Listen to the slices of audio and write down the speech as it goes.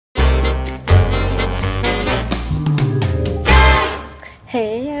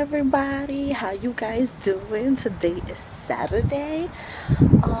everybody, how you guys doing? Today is Saturday.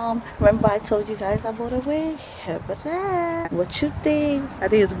 Remember I told you guys I bought a wig? What you think? I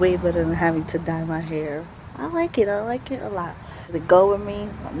think it's way better than having to dye my hair. I like it a lot. Does it go with me?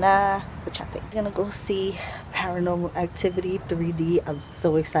 Nah. What y'all think? I'm gonna go see Paranormal Activity 3D. I'm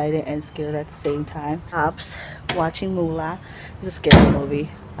so excited and scared at the same time. Pops watching Moolah. It's a scary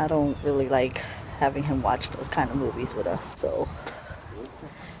movie. I don't really like having him watch those kind of movies with us. So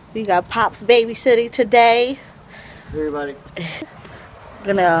we got Pops babysitting today. Hey everybody.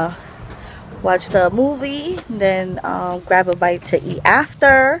 Gonna watch the movie, then grab a bite to eat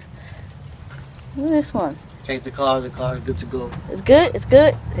after. Look at this one. Take the car is good to go. It's good, it's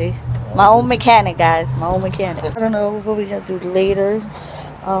good. Hey, my own mechanic, guys. My own mechanic. I don't know what we gotta do later.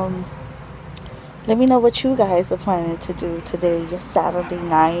 Let me know what you guys are planning to do today. Your Saturday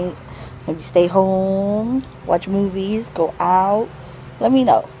night. Maybe stay home, watch movies, go out. Let me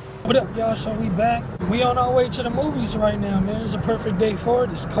know. What up, y'all? So we back. We on our way to the movies right now, man. It's a perfect day for it.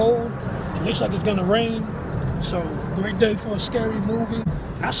 It's cold. It looks like it's gonna rain. So great day for a scary movie.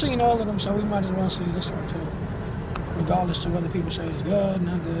 I've seen all of them, so we might as well see this one too. Regardless to whether people say it's good,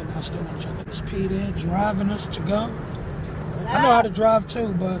 not good, I still want to check it. It's P there driving us to go. I know how to drive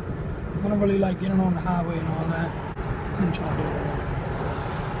too, but I don't really like getting on the highway and all that. I'm trying to do it.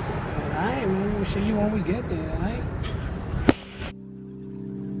 Alright, man. We'll see you when we get there, alright?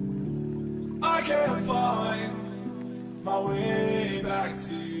 I can't find my way back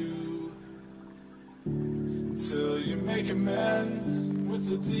to you until you make amends with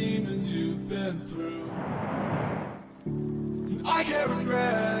the demons you've been through. And I can't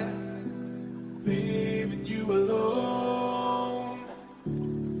regret leaving you alone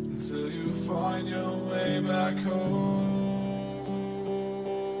until you find your way back home.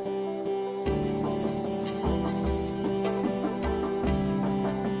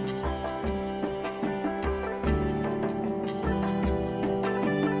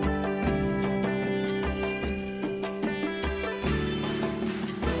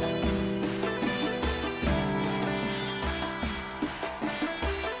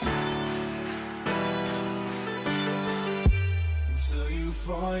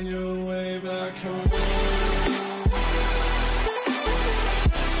 Find your way back home.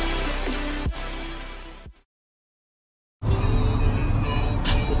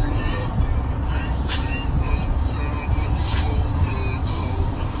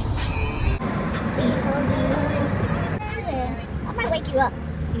 I might wake you up.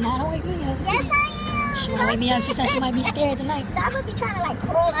 Nah, don't wake me up. Yes, I am. She might wake me up. She said she might be scared tonight. I'm gonna be trying to like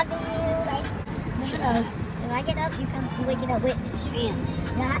crawl under you, like. When I get up, you waking up with me.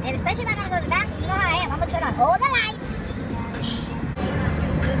 Yeah, and especially if I gotta go to the bathroom, you know how I am. I'm gonna turn on all the lights.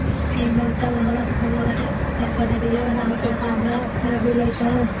 Ain't no telling the life. That's what they be doing. I'm gonna put my milk every day, so.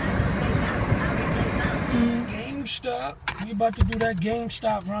 GameStop. We about to do that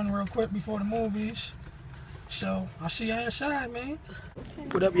GameStop run real quick before the movies. So, I'll see you inside, man.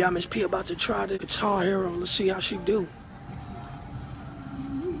 What up, y'all? Miss P about to try the Guitar Hero. Let's see how she do.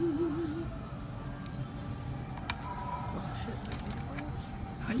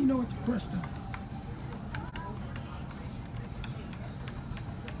 How you know what to press though?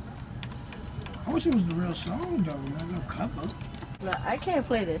 I wish it was the real song though, man. No cover. Look, I can't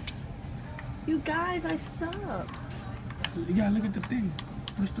play this. You guys, I suck. You gotta look at the thing.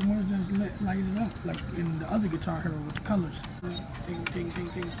 What's the ones that's lighted up, like in the other Guitar Hero with the colors. Ding, ding, ding,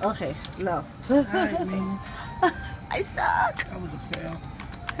 ding. Okay, no. Alright, man. I suck. That was a fail.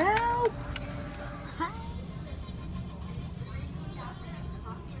 Help.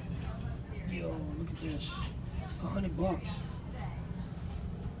 Yo, look at this. $100.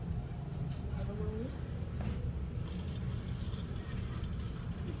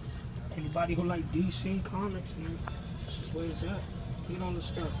 Anybody who like DC comics, man, this is where it's at. Get on the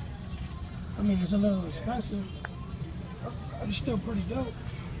stuff. I mean, it's a little expensive, but it's still pretty dope.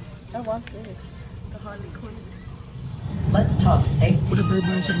 I want this. The Harley Quinn. Let's talk safety. What if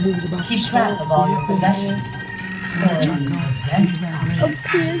everybody said the movie's about Keep track of all your possessions. I'm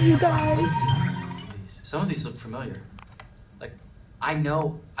scared, you guys. Some of these look familiar. Like, I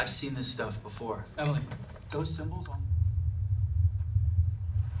know I've seen this stuff before. Emily, those symbols on...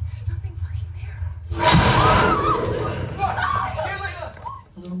 There's nothing fucking there.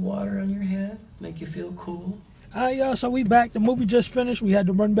 A little water on your head, make you feel cool. Alright, y'all, so we back. The movie just finished. We had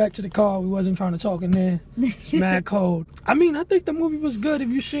to run back to the car. We wasn't trying to talk in there. It's mad cold. I mean, I think the movie was good. If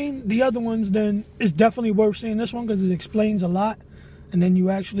you've seen the other ones, then it's definitely worth seeing this one because it explains a lot. And then you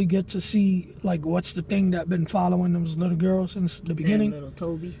actually get to see, like, what's the thing that been following those little girls since the beginning. Little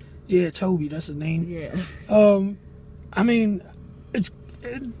Toby. Yeah, Toby, that's his name. Yeah. I mean,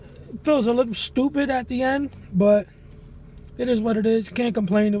 it feels a little stupid at the end, but it is what it is. Can't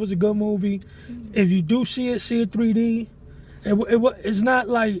complain. It was a good movie. If you do see it 3D. It's not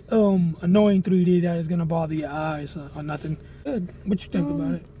like annoying 3D that is gonna bother your eyes or nothing. Good. What you think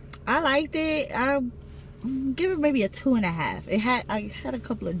about it? I liked it. I give it maybe a 2.5. I had a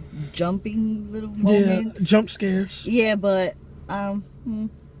couple of jumping little moments. Yeah, jump scares. Yeah, but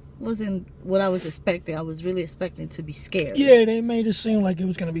wasn't what I was expecting. I was really expecting to be scared. Yeah, they made it seem like it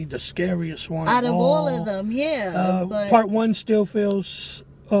was gonna be the scariest one out of all of them. Yeah, but part 1 still feels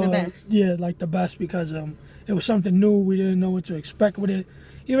the best. Yeah, like the best because it was something new. We didn't know what to expect with it.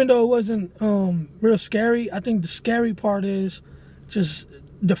 Even though it wasn't real scary, I think the scary part is just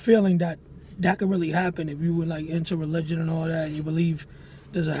the feeling that could really happen if you were like into religion and all that, and you believe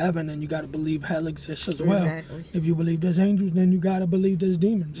there's a heaven, and you got to believe hell exists as well. Exactly. If you believe there's angels, then you got to believe there's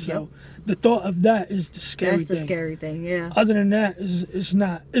demons. Yep. So the thought of that is the scary thing. That's the scary thing, yeah. Other than that, it's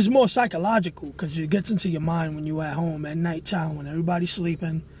not. It's more psychological because it gets into your mind when you're at home at nighttime when everybody's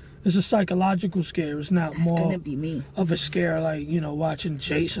sleeping. It's a psychological scare. It's not That's more gonna be me. of a scare like, you know, watching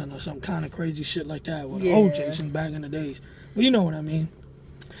Jason or some kind of crazy shit like that. Or Yeah. old Jason back in the days. But you know what I mean.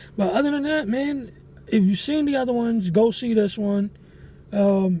 But other than that, man, if you've seen the other ones, go see this one.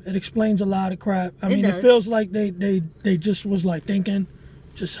 It explains a lot of crap. I mean, it feels like they just was like thinking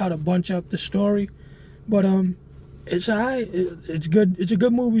just how to bunch up the story. But it's alright. It's good. It's a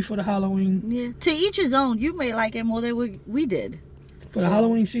good movie for the Halloween. Yeah. To each his own. You may like it more than we did. For the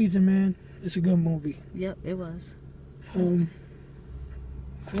Halloween season, man, it's a good movie. Yep, it was. I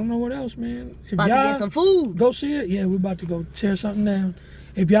don't know what else, man. If about to get some food. Go see it. Yeah, we're about to go tear something down.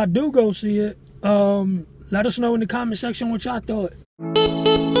 If y'all do go see it, let us know in the comment section what y'all thought.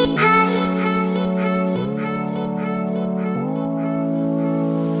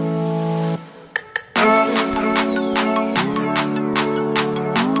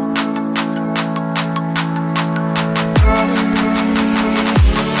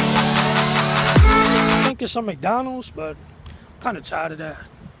 Get some McDonald's, but I'm kind of tired of that.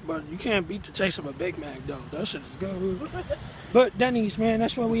 But you can't beat the taste of a Big Mac, though. That shit is good. But Denny's, man,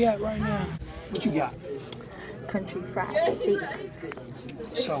 that's where we at right now. What you got? Country fried steak.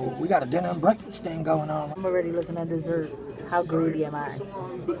 So we got a dinner and breakfast thing going on. I'm already looking at dessert. How greedy am I?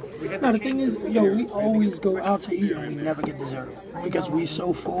 Now the thing is, yo, we always go out to eat and we never get dessert because we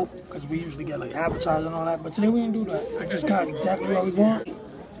so full. Because we usually get like appetizers and all that. But today we didn't do that. I just got exactly what we want.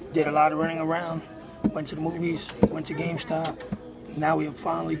 Did a lot of running around. Went to the movies, went to GameStop. Now we are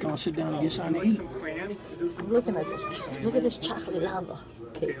finally gonna sit down and get something to eat. I'm looking at this. Look at this chocolate lava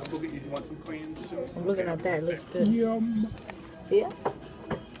cake. I'm looking at that. It looks good. Yum. See it?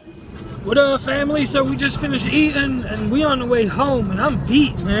 What up, family? So we just finished eating and we on the way home and I'm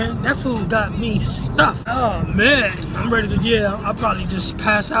beat, man. That food got me stuffed. Oh man, I'm ready to, I'll probably just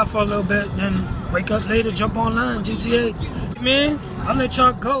pass out for a little bit, then wake up later, jump online, GTA. Man, I'll let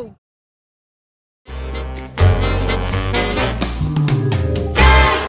y'all go.